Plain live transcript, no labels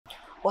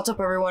What's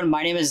up everyone,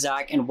 my name is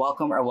Zach and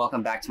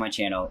welcome back to my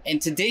channel. In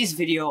today's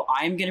video,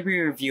 I'm going to be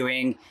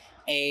reviewing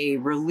a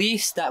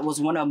release that was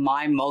one of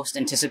my most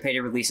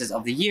anticipated releases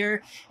of the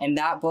year, and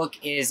that book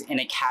is An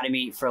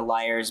Academy for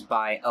Liars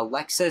by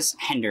Alexis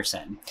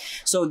Henderson.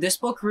 So this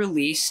book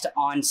released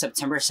on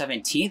September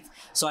 17th,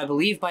 so I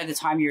believe by the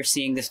time you're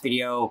seeing this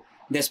video,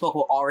 this book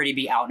will already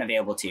be out and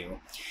available to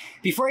you.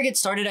 Before I get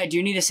started, I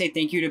do need to say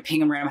thank you to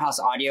Ping and Random House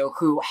Audio,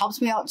 who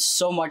helps me out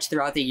so much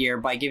throughout the year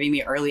by giving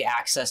me early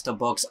access to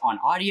books on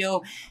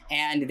audio,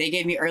 and they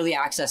gave me early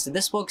access to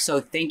this book,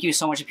 so thank you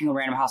so much to Ping and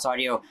Random House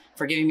Audio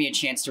for giving me a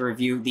chance to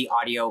review the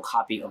audio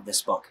copy of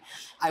this book.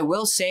 I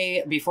will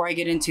say, before I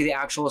get into the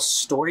actual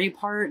story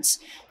parts,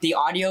 the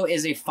audio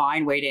is a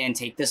fine way to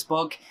intake this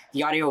book.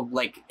 The audio,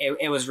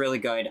 it was really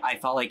good. I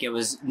felt like it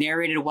was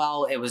narrated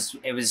well, it was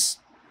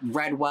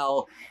read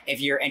well.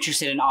 If you're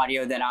interested in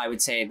audio, then I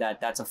would say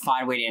that that's a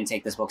fine way to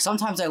intake this book.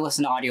 Sometimes I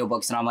listen to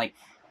audiobooks and I'm like,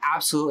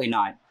 absolutely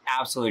not.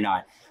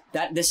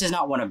 This is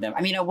not one of them. I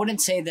mean, I wouldn't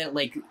say that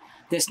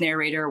this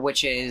narrator,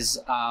 which is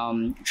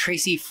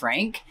Tracy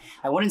Frank,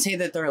 I wouldn't say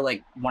that they're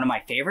one of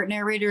my favorite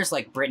narrators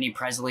like Brittany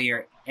Presley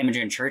or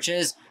Imogen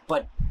Church's,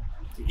 but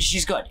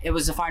she's good. It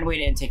was a fine way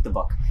to intake the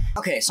book.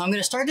 Okay, so I'm going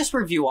to start this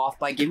review off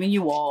by giving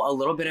you all a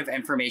little bit of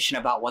information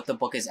about what the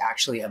book is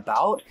actually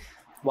about,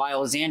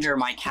 while Xander,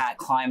 my cat,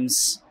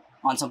 climbs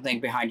on something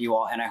behind you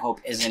all, and I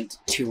hope isn't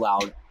too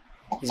loud.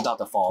 He's about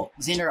to fall.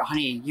 Xander,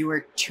 honey, you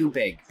are too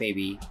big,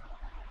 baby.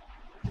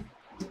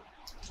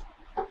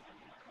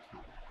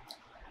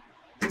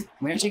 I'm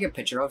gonna take a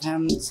picture of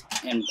him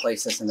and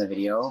place this in the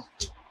video.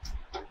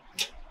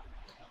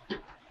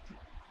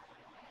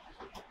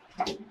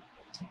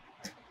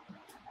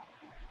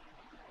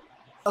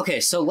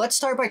 Okay, so let's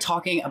start by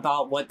talking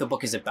about what the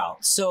book is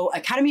about. So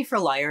Academy for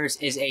Liars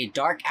is a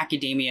dark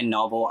academia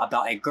novel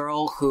about a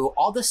girl who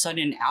all of a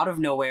sudden, out of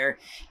nowhere,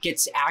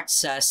 gets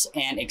access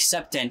and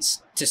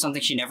acceptance to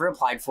something she never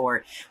applied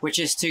for, which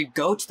is to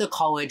go to the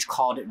college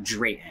called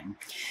Drayton.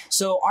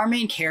 So our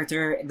main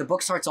character, the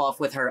book starts off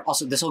with her,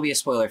 also this will be a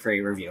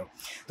spoiler-free review.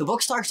 The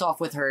book starts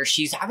off with her,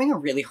 she's having a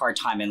really hard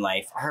time in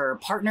life. Her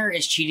partner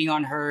is cheating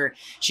on her,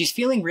 she's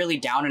feeling really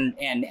down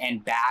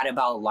and bad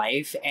about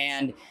life,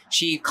 and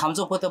she comes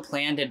up with a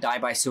plan to die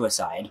by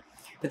suicide.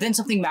 But then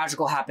something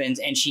magical happens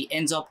and she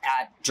ends up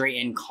at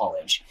Drayton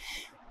College.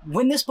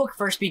 When this book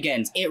first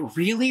begins, it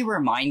really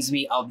reminds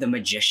me of The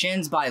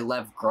Magicians by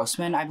Lev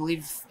Grossman, I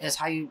believe is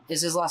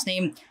his last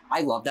name.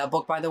 I love that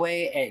book, by the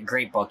way. A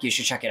great book. You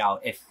should check it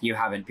out if you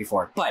haven't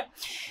before. But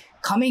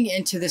coming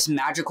into this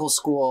magical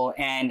school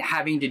and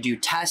having to do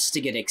tests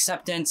to get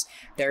acceptance,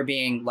 there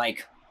being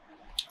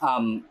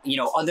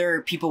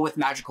other people with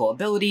magical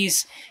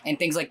abilities and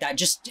things like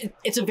that.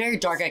 It's a very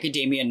dark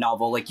academia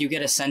novel. You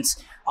get a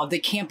sense of the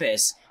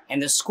campus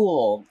and the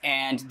school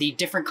and the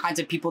different kinds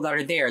of people that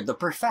are there, the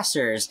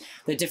professors,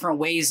 the different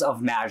ways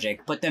of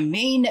magic. But the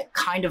main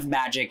kind of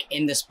magic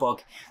in this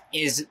book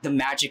is the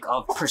magic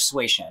of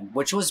persuasion,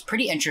 which was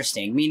pretty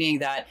interesting, meaning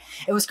that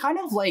it was kind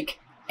of like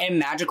a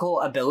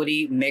magical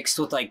ability mixed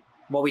with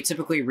what we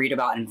typically read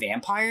about in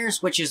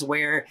vampires, which is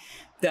where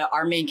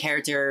our main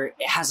character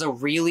has a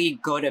really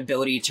good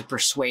ability to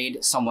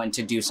persuade someone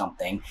to do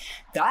something.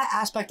 That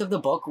aspect of the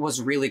book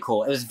was really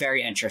cool. It was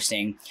very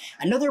interesting.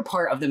 Another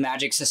part of the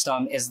magic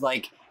system is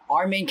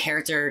our main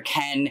character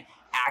can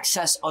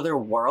access other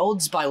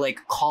worlds by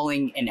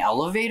calling an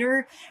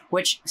elevator,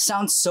 which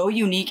sounds so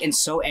unique and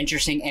so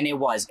interesting, and it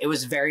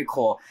was very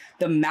cool.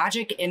 The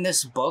magic in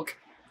this book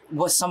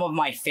was some of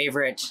my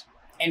favorite,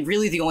 and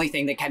really the only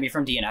thing that kept me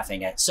from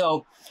DNFing it.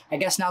 So I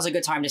guess now's a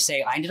good time to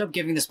say I ended up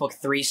giving this book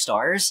 3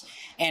 stars,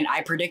 and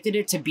I predicted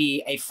it to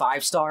be a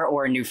 5-star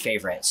or a new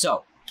favorite.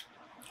 So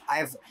I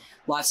have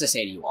lots to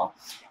say to you all.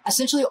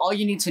 Essentially, all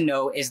you need to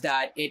know is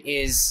that it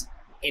is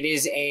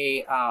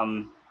a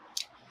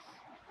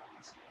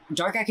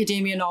dark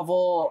academia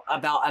novel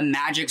about a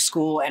magic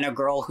school and a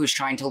girl who's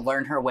trying to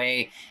learn her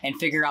way and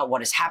figure out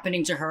what is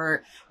happening to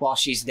her while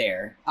she's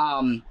there.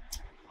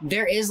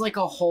 There is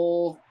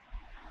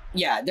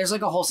there's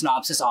a whole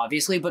synopsis,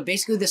 obviously, but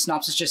basically the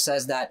synopsis just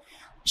says that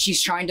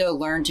she's trying to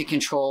learn to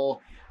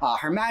control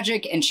her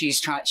magic, and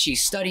she's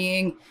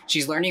studying,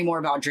 she's learning more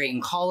about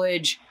Drayton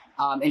College,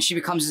 and she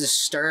becomes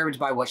disturbed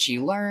by what she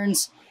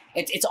learns.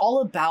 It's all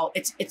about,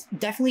 it's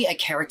definitely a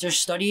character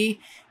study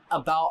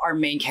about our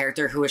main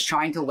character who is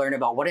trying to learn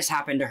about what has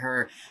happened to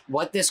her,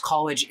 what this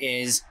college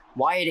is,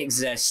 why it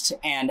exists,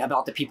 and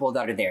about the people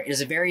that are there. It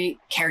is a very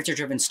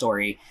character-driven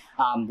story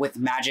with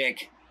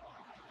magic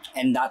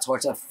and that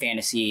sorts of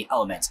fantasy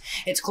elements.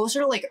 It's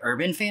closer to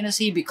urban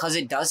fantasy because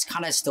it does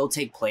kind of still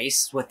take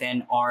place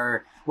within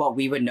what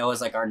we would know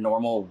as our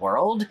normal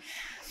world.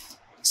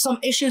 Some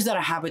issues that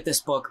I have with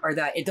this book are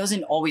that it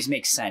doesn't always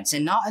make sense,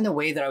 and not in the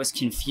way that I was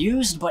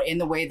confused, but in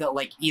the way that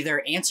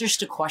either answers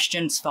to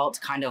questions felt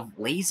kind of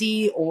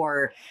lazy,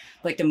 or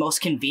like the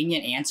most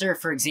convenient answer.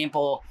 For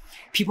example,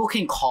 people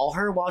can call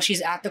her while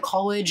she's at the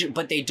college,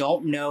 but they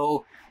don't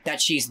know that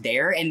she's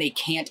there and they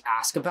can't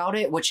ask about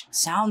it, which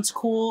sounds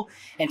cool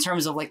in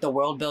terms of like the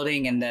world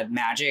building and the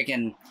magic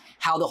and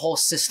how the whole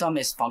system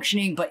is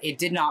functioning, but it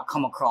did not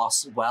come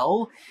across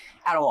well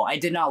at all. I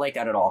did not like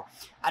that at all.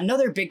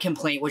 Another big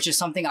complaint, which is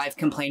something I've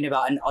complained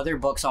about in other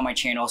books on my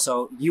channel,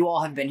 so you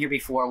all have been here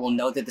before will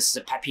know that this is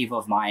a pet peeve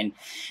of mine.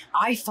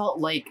 I felt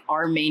like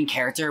our main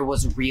character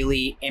was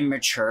really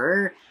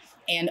immature,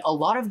 and a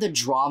lot of the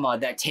drama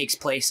that takes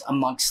place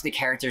amongst the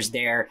characters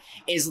there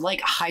is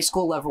like high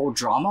school level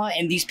drama,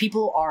 and these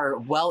people are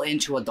well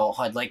into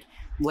adulthood, like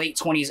late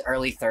 20s,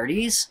 early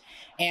 30s.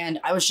 And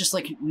I was just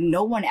like,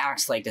 no one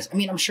acts like this. I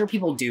mean, I'm sure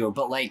people do,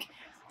 but like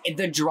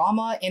the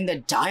drama and the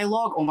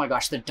dialogue, oh my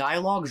gosh, the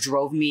dialogue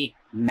drove me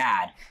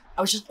mad.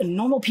 I was just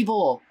normal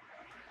people.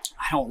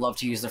 I don't love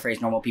to use the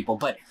phrase normal people,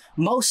 but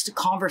most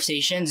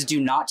conversations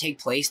do not take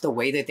place the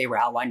way that they were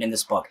outlined in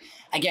this book.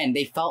 Again,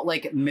 they felt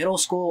like middle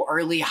school,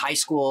 early high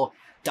school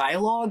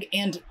dialogue,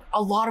 and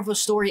a lot of the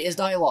story is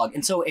dialogue.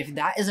 And so if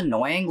that is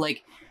annoying,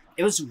 like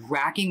it was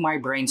racking my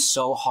brain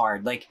so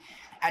hard. Like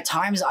at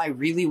times I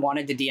really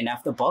wanted to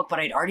DNF the book, but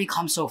I'd already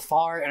come so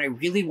far and I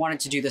really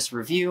wanted to do this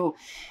review.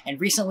 And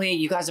recently,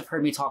 you guys have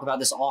heard me talk about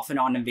this off and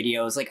on in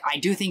videos. Like I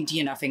do think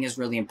DNFing is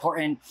really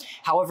important.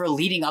 However,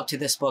 leading up to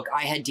this book,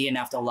 I had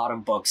DNF'd a lot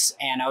of books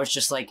and I was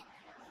just like,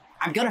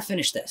 I'm gonna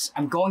finish this.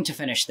 I'm going to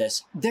finish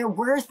this. There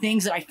were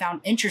things that I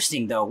found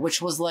interesting though,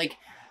 which was like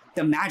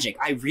the magic.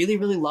 I really,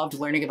 really loved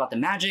learning about the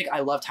magic. I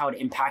loved how it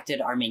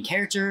impacted our main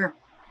character.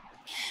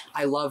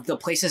 I loved the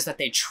places that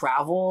they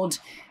traveled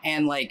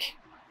and like,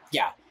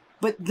 yeah.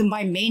 But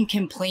my main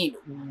complaint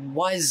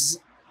was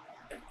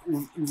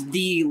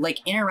the like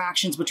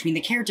interactions between the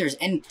characters.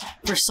 And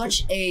for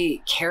such a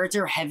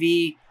character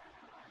heavy,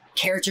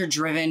 character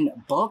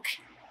driven book,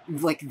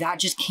 like that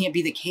just can't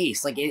be the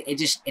case. Like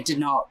it did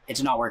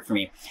not work for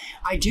me.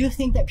 I do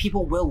think that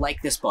people will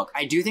like this book.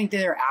 I do think that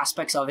there are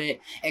aspects of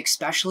it,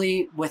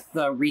 especially with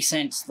the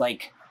recent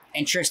like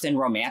interest in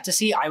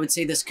romantasy. I would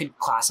say this could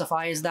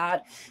classify as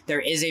that. There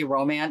is a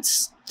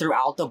romance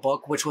throughout the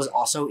book, which was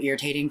also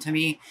irritating to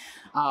me.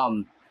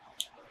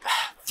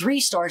 3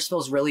 stars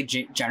feels really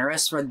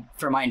generous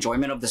for my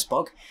enjoyment of this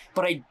book,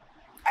 but I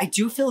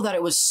do feel that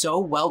it was so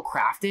well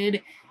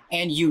crafted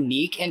and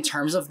unique in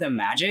terms of the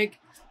magic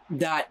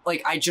that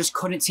like I just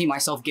couldn't see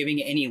myself giving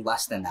it any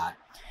less than that.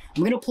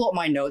 I'm gonna pull up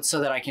my notes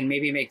so that I can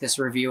maybe make this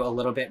review a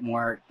little bit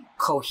more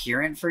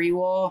coherent for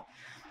you all.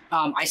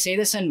 I say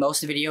this in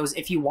most videos.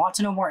 If you want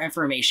to know more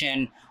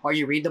information or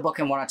you read the book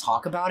and want to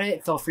talk about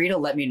it, feel free to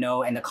let me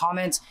know in the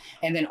comments.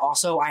 And then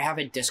also I have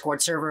a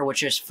Discord server,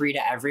 which is free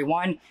to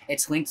everyone.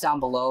 It's linked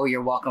down below.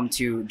 You're welcome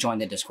to join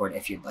the Discord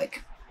if you'd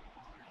like.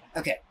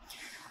 Okay.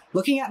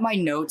 Looking at my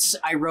notes,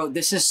 I wrote,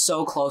 this is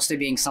so close to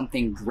being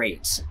something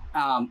great.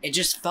 It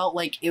just felt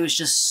like it was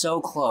just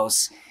so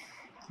close,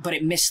 but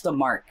it missed the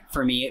mark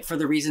for me for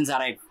the reasons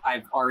that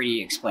I've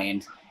already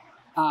explained.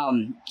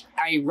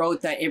 I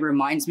wrote that it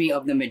reminds me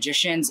of The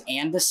Magicians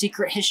and The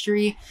Secret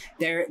History.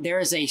 There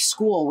is a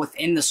school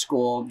within the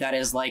school that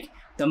is like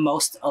the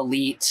most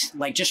elite,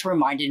 like just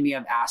reminded me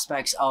of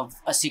aspects of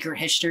A Secret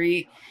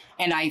History.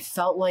 And I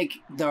felt like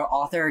the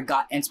author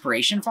got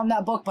inspiration from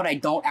that book, but I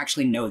don't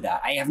actually know that.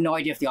 I have no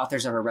idea if the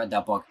author's ever read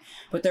that book,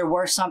 but there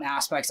were some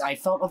aspects I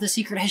felt of The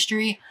Secret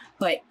History,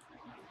 but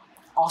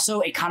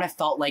also it kind of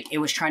felt like it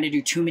was trying to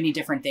do too many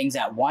different things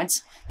at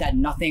once that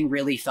nothing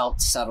really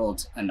felt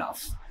settled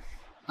enough.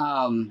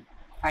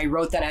 I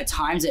wrote that at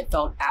times it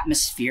felt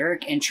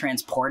atmospheric and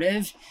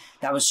transportive.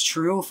 That was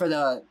true for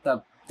the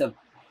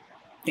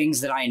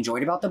things that I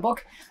enjoyed about the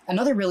book.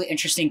 Another really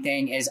interesting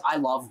thing is I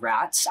love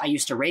rats. I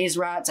used to raise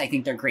rats. I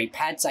think they're great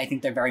pets. I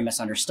think they're very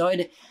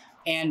misunderstood.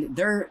 And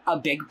they're a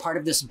big part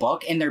of this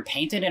book and they're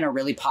painted in a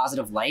really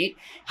positive light.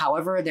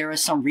 However, there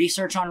is some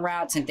research on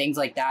rats and things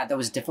like that that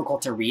was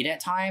difficult to read at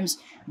times.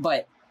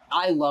 But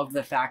I love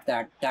the fact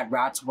that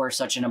rats were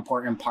such an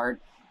important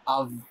part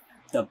of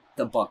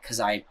the book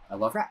because I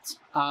love rats.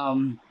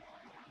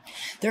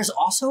 There's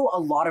also a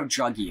lot of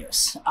drug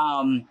use.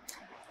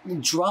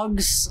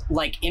 Drugs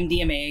like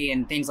MDMA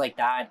and things like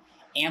that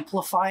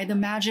amplify the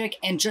magic,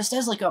 and just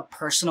as like a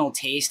personal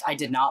taste, I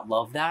did not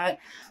love that.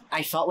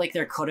 I felt like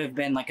there could have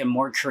been like a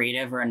more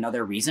creative or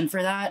another reason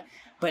for that,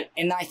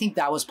 and I think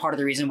that was part of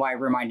the reason why it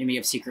reminded me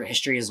of Secret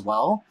History as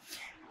well.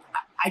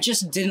 I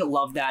just didn't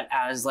love that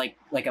as like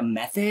a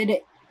method.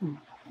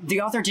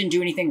 The author didn't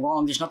do anything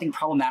wrong. There's nothing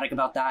problematic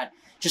about that.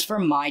 Just for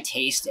my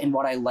taste and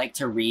what I like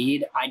to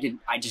read,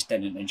 I just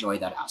didn't enjoy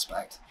that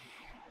aspect.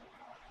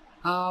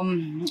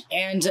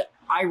 And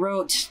I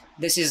wrote,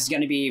 this is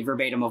going to be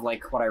verbatim of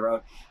like what I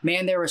wrote.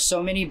 Man, there were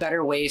so many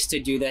better ways to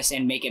do this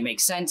and make it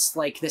make sense.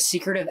 Like the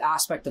secretive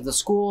aspect of the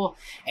school.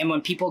 And when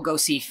people go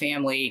see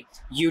family,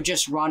 you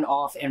just run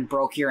off and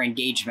broke your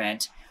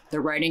engagement. The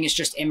writing is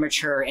just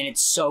immature and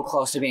it's so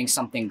close to being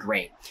something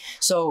great.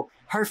 So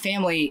her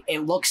family, it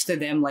looks to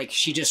them like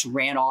she just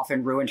ran off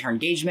and ruined her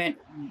engagement.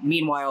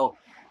 Meanwhile,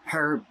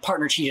 her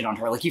partner cheated on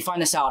her. Like you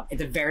find this out at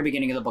the very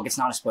beginning of the book. It's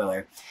not a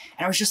spoiler.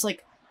 And I was just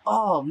like,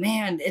 oh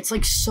man, it's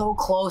like so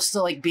close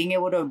to like being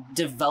able to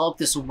develop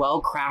this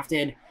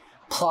well-crafted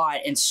plot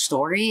and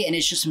story, and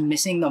it's just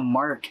missing the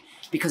mark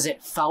because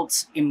it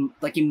felt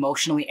like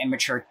emotionally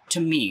immature to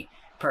me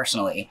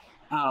personally.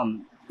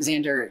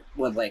 Xander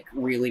would like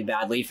really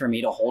badly for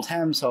me to hold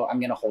him, so I'm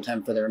gonna hold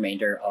him for the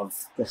remainder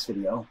of this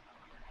video.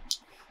 So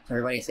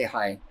everybody say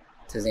hi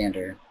to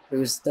Xander,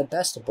 who's the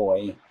best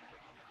boy.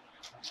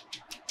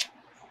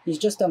 He's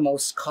just the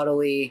most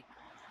cuddly,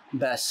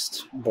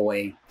 best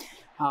boy.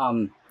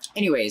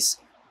 Anyways,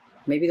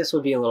 maybe this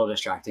would be a little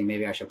distracting.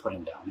 Maybe I should put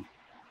him down.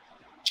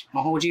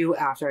 I'll hold you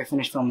after I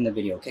finish filming the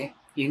video, okay?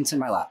 You can sit in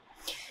my lap.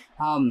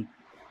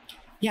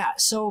 Yeah,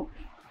 so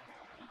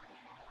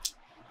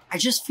I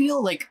just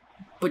feel like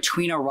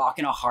between a rock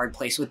and a hard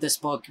place with this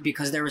book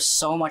because there was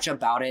so much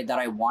about it that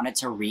I wanted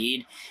to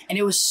read, and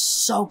it was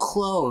so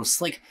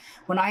close. Like,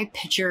 when I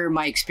picture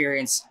my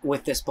experience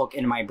with this book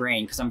in my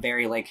brain, because I'm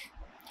very, like,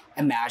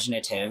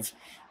 imaginative,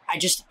 I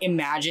just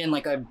imagine,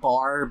 like, a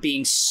bar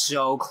being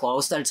so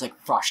close that it's, like,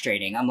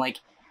 frustrating. I'm like,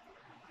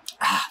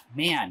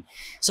 man.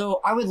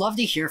 So I would love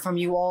to hear from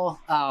you all.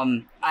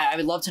 I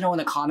would love to know in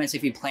the comments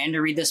if you plan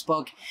to read this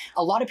book.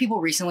 A lot of people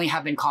recently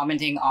have been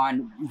commenting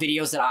on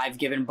videos that I've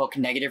given book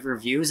negative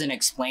reviews and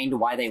explained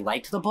why they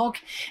liked the book.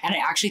 And I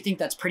actually think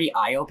that's pretty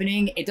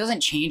eye-opening. It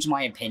doesn't change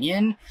my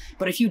opinion,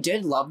 but if you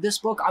did love this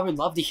book, I would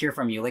love to hear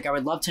from you. Like, I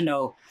would love to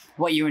know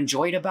what you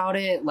enjoyed about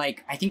it.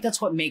 Like, I think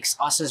that's what makes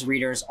us as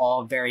readers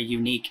all very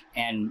unique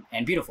and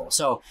beautiful.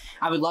 So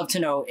I would love to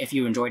know if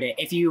you enjoyed it.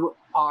 If you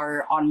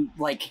are on,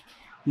 like,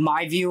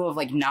 my view of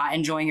like not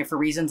enjoying it for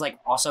reasons like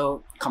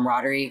also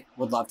camaraderie,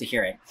 would love to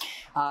hear it.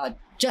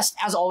 Just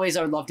as always,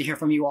 I would love to hear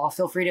from you all.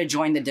 Feel free to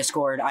join the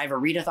Discord. I have a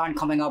readathon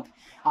coming up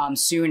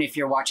soon if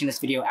you're watching this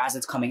video as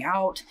it's coming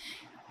out.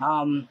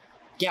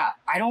 Yeah,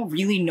 I don't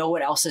really know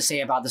what else to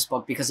say about this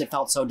book because it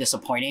felt so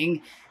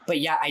disappointing,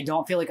 but yeah, I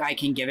don't feel like I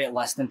can give it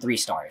less than 3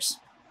 stars.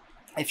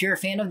 If you're a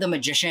fan of The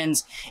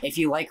Magicians, if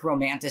you like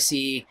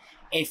romantasy,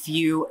 if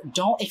you're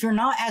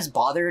not as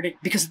bothered,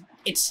 because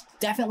it's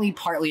definitely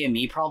partly a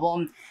me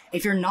problem,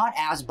 if you're not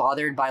as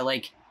bothered by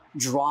like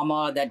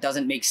drama that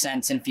doesn't make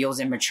sense and feels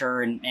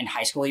immature and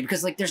high schooly,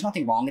 because like there's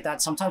nothing wrong with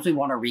that. Sometimes we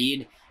want to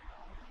read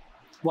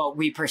what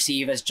we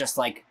perceive as just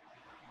like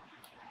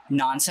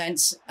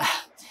nonsense.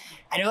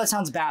 I know that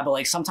sounds bad, but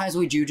like sometimes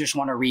we do just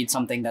want to read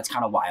something that's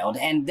kind of wild,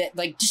 and that,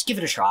 like, just give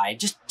it a try.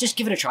 Just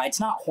give it a try.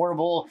 It's not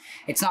horrible.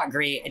 It's not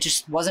great. It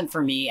just wasn't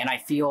for me, and I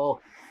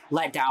feel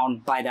let down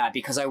by that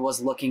because I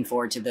was looking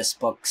forward to this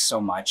book so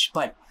much.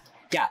 But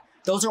yeah,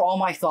 those are all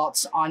my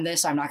thoughts on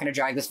this. I'm not going to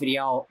drag this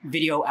video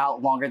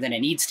out longer than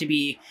it needs to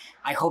be.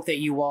 I hope that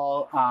you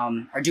all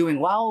are doing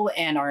well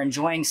and are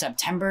enjoying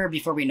September.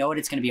 Before we know it,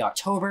 it's going to be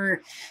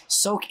October.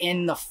 Soak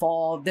in the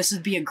fall. This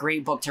would be a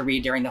great book to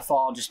read during the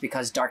fall just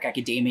because dark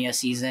academia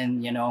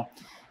season, you know,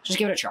 just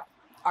give it a try.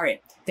 All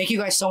right. Thank you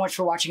guys so much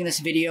for watching this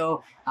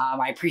video.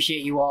 I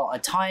appreciate you all a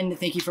ton.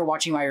 Thank you for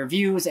watching my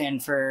reviews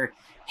and for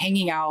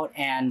hanging out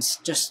and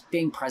just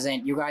being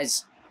present. You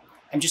guys,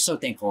 I'm just so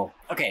thankful.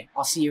 Okay,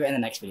 I'll see you in the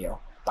next video.